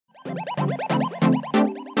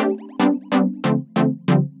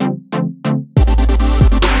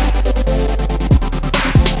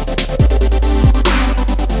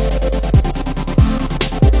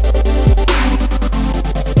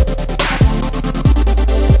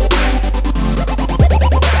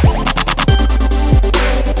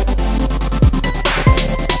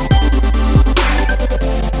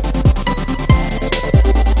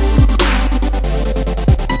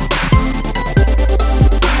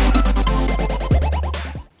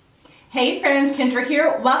Hey friends, Kendra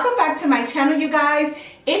here. Welcome back to my channel, you guys.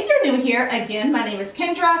 If you're new here, again, my name is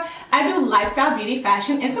Kendra. I do lifestyle, beauty,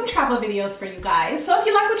 fashion, and some travel videos for you guys. So if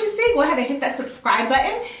you like what you see, go ahead and hit that subscribe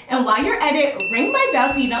button. And while you're at it, ring my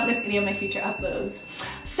bell so you don't miss any of my future uploads.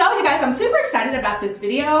 So you guys, I'm super excited about this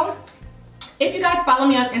video. If you guys follow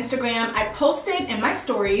me on Instagram, I posted in my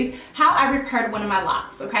stories how I repaired one of my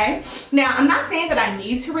locks, okay? Now, I'm not saying that I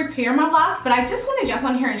need to repair my locks, but I just want to jump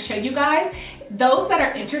on here and show you guys, those that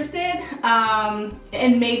are interested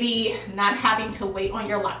in maybe not having to wait on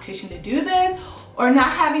your loctician to do this, or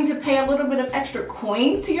not having to pay a little bit of extra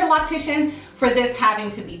coins to your loctician for this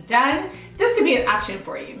having to be done, this could be an option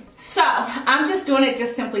for you. So I'm just doing it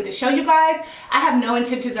just simply to show you guys. I have no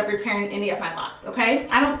intentions of repairing any of my locks, okay?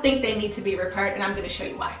 I don't think they need to be repaired, and I'm gonna show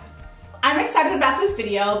you why. I'm excited about this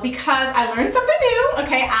video because I learned something new,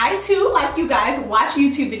 okay? I too, like you guys, watch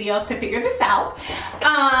YouTube videos to figure this out.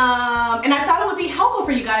 And I thought it would be helpful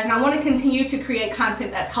for you guys, and I want to continue to create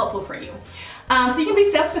content that's helpful for you. So you can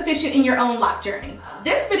be self-sufficient in your own lock journey.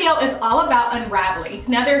 This video is all about unraveling.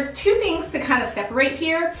 Now there's two things to kind of separate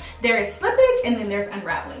here. There is slippage and then there's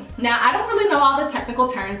unraveling. Now I don't really know all the technical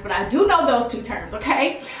terms, but I do know those two terms,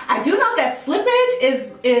 okay? I do know that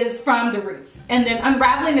slippage is from the roots and then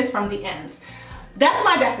unraveling is from the ends. That's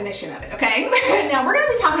my definition of it, okay? Now we're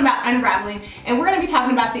gonna be talking about unraveling and we're gonna be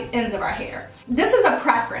talking about the ends of our hair. This is a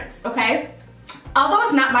preference, okay? Although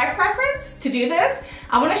it's not my preference to do this,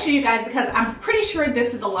 I want to show you guys because I'm pretty sure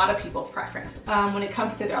this is a lot of people's preference when it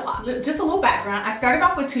comes to their lock. Just a little background. I started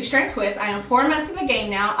off with 2-strand twists. I am 4 months in the game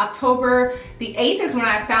now. October the 8th is when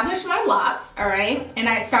I established my locks, all right? And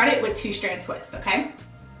I started with 2-strand twists, okay?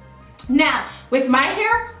 Now, with my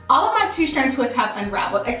hair, all of my 2-strand twists have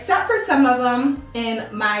unraveled, except for some of them in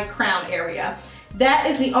my crown area. That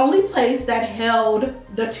is the only place that held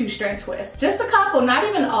the 2-strand twist. Just a couple, not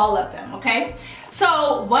even all of them, okay?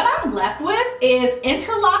 So what I'm left with is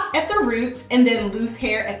interlock at the roots and then loose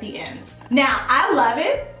hair at the ends. Now, I love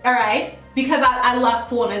it, all right, because I love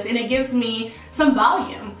fullness and it gives me some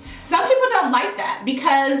volume. Some people don't like that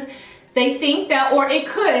because they think that, or it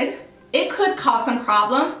could cause some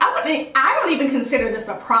problems. I don't even consider this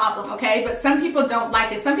a problem, okay? But some people don't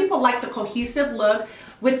like it. Some people like the cohesive look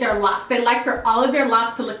with their locks. They like for all of their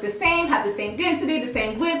locks to look the same, have the same density, the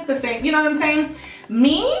same width, the same, you know what I'm saying?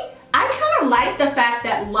 Me, I kind of like the fact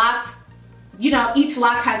that locks, you know, each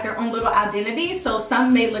lock has their own little identity, so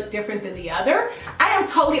some may look different than the other. I am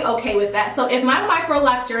totally okay with that. So if my micro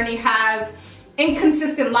lock journey has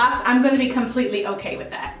inconsistent locks, I'm gonna be completely okay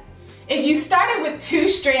with that. If you started with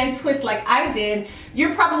 2-strand twists like I did,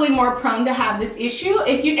 you're probably more prone to have this issue.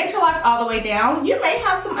 If you interlock all the way down, you may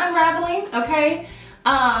have some unraveling, okay?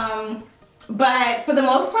 But for the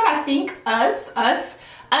most part, I think us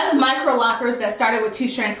micro lockers that started with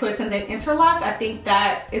 2-strand twists and then interlocked, I think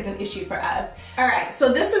that is an issue for us. All right,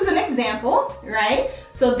 so this is an example, right?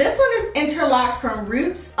 So this one is interlocked from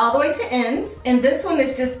roots all the way to ends, and this one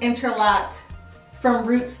is just interlocked from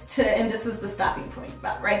roots to, and this is the stopping point,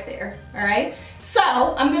 about right there, all right? So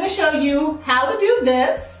I'm gonna show you how to do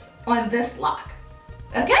this on this lock,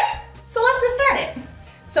 okay? So let's get started.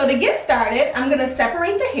 So to get started, I'm gonna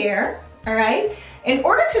separate the hair, all right? In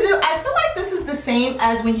order to do, I feel like this is the same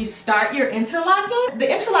as when you start your interlocking.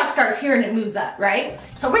 The interlock starts here and it moves up, right?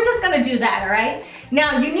 So we're just gonna do that, all right?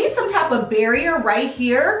 Now you need some type of barrier right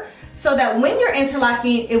here so that when you're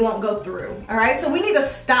interlocking, it won't go through, all right? So we need to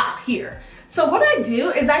stop here. So what I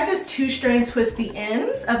do is I just 2-strand twist the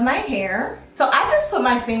ends of my hair. So I just put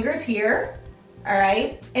my fingers here, all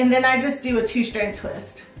right? And then I just do a 2-strand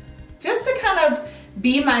twist. Just to kind of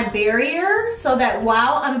be my barrier so that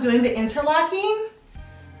while I'm doing the interlocking,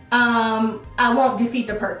 I won't defeat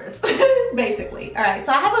the purpose, basically. All right,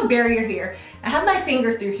 so I have a barrier here. I have my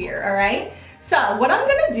finger through here, all right? So what I'm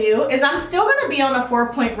gonna do is I'm still gonna be on a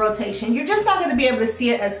 4-point rotation. You're just not gonna be able to see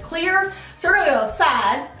it as clear. So we're gonna go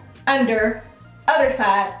side, under, other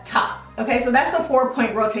side, top. Okay, so that's the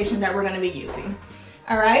 4-point rotation that we're gonna be using.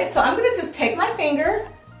 All right, so I'm gonna just take my finger,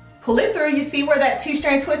 pull it through. You see where that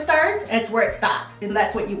 2-strand twist starts? It's where it stopped, and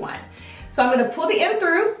that's what you want. So I'm gonna pull the end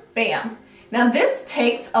through, bam. Now this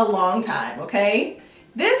takes a long time, okay?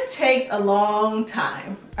 This takes a long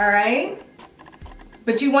time, all right?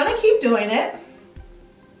 But you want to keep doing it.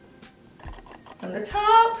 From the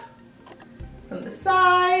top, from the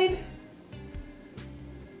side.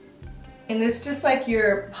 And it's just like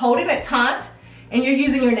you're holding it taut and you're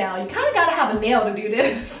using your nail. You kind of got to have a nail to do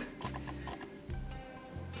this.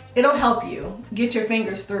 It'll help you get your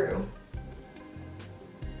fingers through.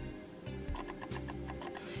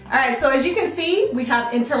 All right, so as you can see, we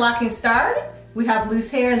have interlocking started, we have loose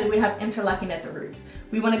hair, and then we have interlocking at the roots.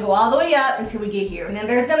 We want to go all the way up until we get here. And then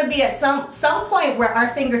there's going to be at some point where our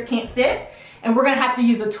fingers can't fit, and we're going to have to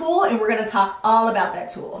use a tool, and we're going to talk all about that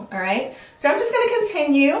tool, all right? So I'm just going to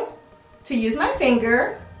continue to use my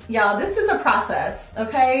finger. Y'all, this is a process,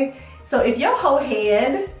 okay? So if your whole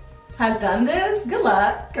head has done this, good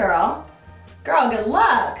luck, girl. Girl, good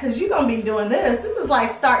luck, because you're going to be doing this. This is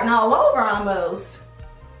like starting all over almost.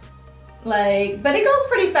 Like, but it goes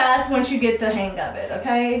pretty fast once you get the hang of it,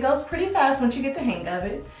 okay? It goes pretty fast once you get the hang of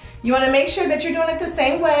it. You want to make sure that you're doing it the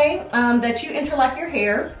same way that you interlock your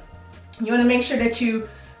hair. You want to make sure that you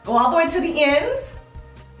go all the way to the ends,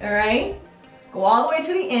 all right? Go all the way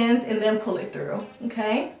to the ends and then pull it through,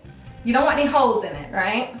 okay? You don't want any holes in it,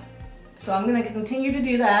 right? So I'm going to continue to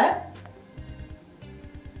do that.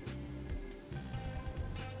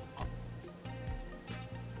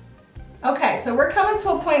 Okay, so we're coming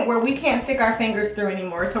to a point where we can't stick our fingers through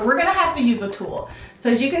anymore, so we're gonna have to use a tool.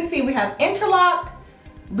 So as you can see, we have interlock,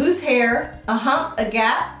 loose hair, a hump, a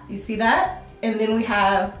gap, you see that? And then we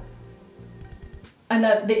have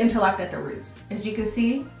the interlock at the roots. As you can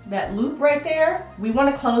see, that loop right there, we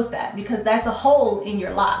wanna close that because that's a hole in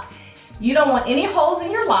your lock. You don't want any holes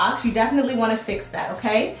in your locks, you definitely wanna fix that,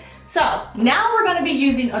 okay? So now we're going to be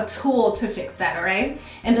using a tool to fix that, all right?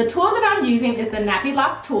 And the tool that I'm using is the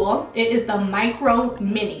Microlocs tool. It is the Micro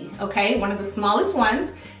Mini, okay? One of the smallest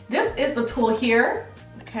ones. This is the tool here,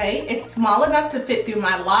 okay? It's small enough to fit through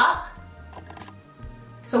my lock.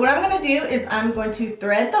 So what I'm going to do is I'm going to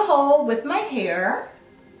thread the hole with my hair,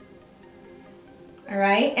 all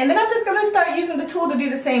right? And then I'm just going to start using the tool to do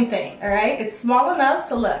the same thing, all right? It's small enough,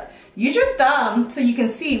 so look. Use your thumb so you can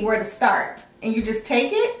see where to start. And you just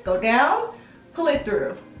take it, go down, pull it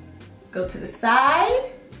through. Go to the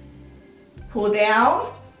side, pull down,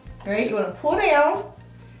 all right? You wanna pull down,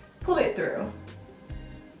 pull it through.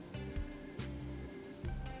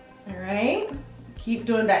 All right? Keep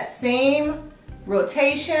doing that same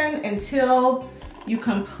rotation until you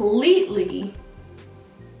completely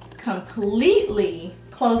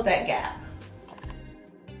close that gap.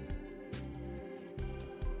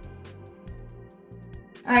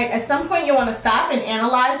 All right, at some point you want to stop and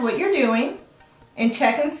analyze what you're doing and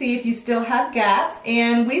check and see if you still have gaps.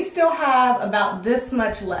 And we still have about this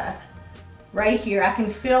much left right here. I can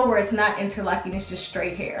feel where it's not interlocking, it's just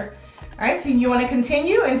straight hair. All right, so you want to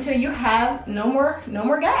continue until you have no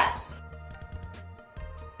more gaps.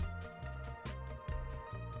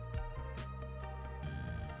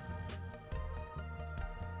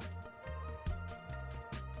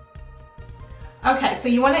 Okay, so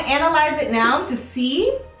you want to analyze it now to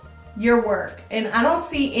see your work. And I don't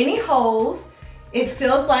see any holes. It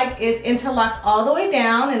feels like it's interlocked all the way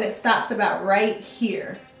down and it stops about right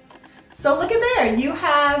here. So look at there. You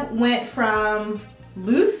have went from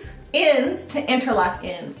loose ends to interlock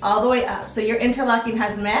ends all the way up. So your interlocking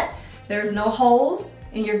has met. There's no holes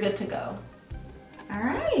and you're good to go. All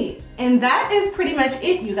right. And that is pretty much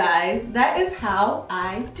it, you guys. That is how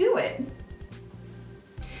I do it.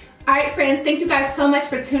 All right, friends, thank you guys so much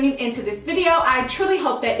for tuning into this video. I truly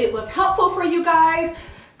hope that it was helpful for you guys.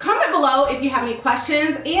 Comment below if you have any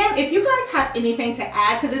questions, and if you guys have anything to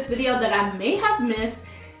add to this video that I may have missed,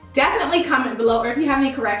 definitely comment below, or if you have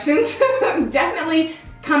any corrections, definitely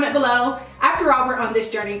comment below. After all, we're on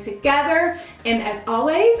this journey together, and as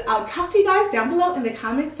always, I'll talk to you guys down below in the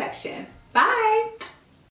comment section. Bye!